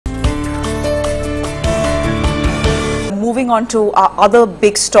moving on to our other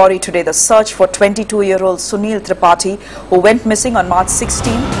big story today, the search for 22-year-old Sunil Tripathi, who went missing on March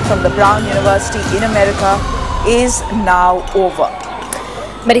 16 from the Brown University in America, is now over.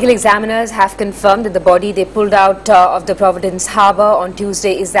 Medical examiners have confirmed that the body they pulled out of the Providence Harbour on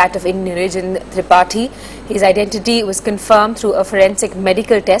Tuesday is that of Indian origin Tripathi. His identity was confirmed through a forensic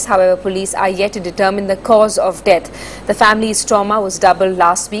medical test. However, police are yet to determine the cause of death. The family's trauma was doubled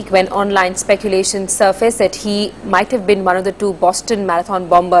last week when online speculation surfaced that he might have been one of the two Boston Marathon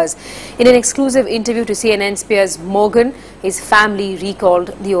bombers. In an exclusive interview to CNN's Piers Morgan, his family recalled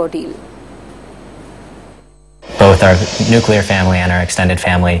the ordeal. Both our nuclear family and our extended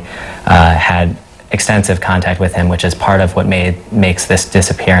family had extensive contact with him, which is part of what makes this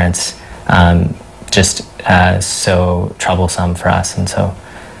disappearance just so troublesome for us and so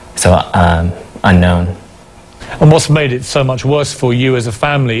unknown. And what's made it so much worse for you as a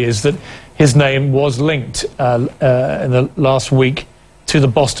family is that his name was linked in the last week to the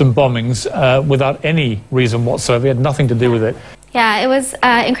Boston bombings without any reason whatsoever. He had nothing to do with it. Yeah, it was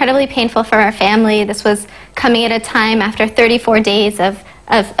incredibly painful for our family. This was coming at a time after 34 days of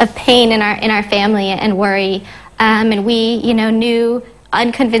pain in our family and worry. And we, knew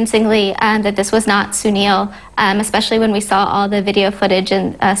unconvincingly that this was not Sunil, especially when we saw all the video footage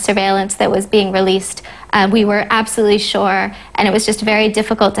and surveillance that was being released. We were absolutely sure, and it was just very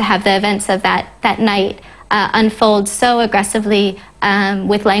difficult to have the events of that night unfold so aggressively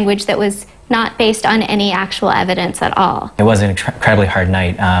with language that was not based on any actual evidence at all. It was an incredibly hard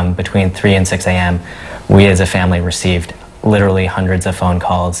night. Between 3 and 6 a.m., we as a family received literally hundreds of phone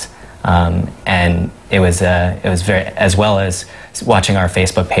calls, and it was very, as well as watching our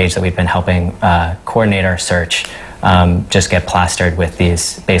Facebook page that we've been helping coordinate our search, just get plastered with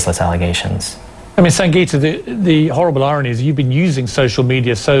these baseless allegations. I mean, Sangeeta, the horrible irony is you've been using social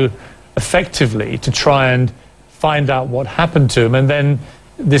media so effectively to try and find out what happened to him, and then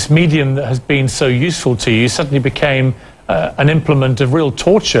this medium that has been so useful to you suddenly became an implement of real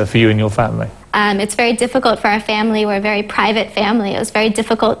torture for you and your family. It's very difficult for our family. We're a very private family. It was very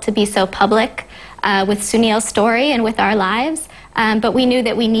difficult to be so public with Sunil's story and with our lives. But we knew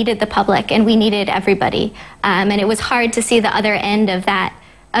that we needed the public and we needed everybody. And it was hard to see the other end of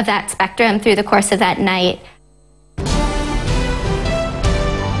that spectrum through the course of that night.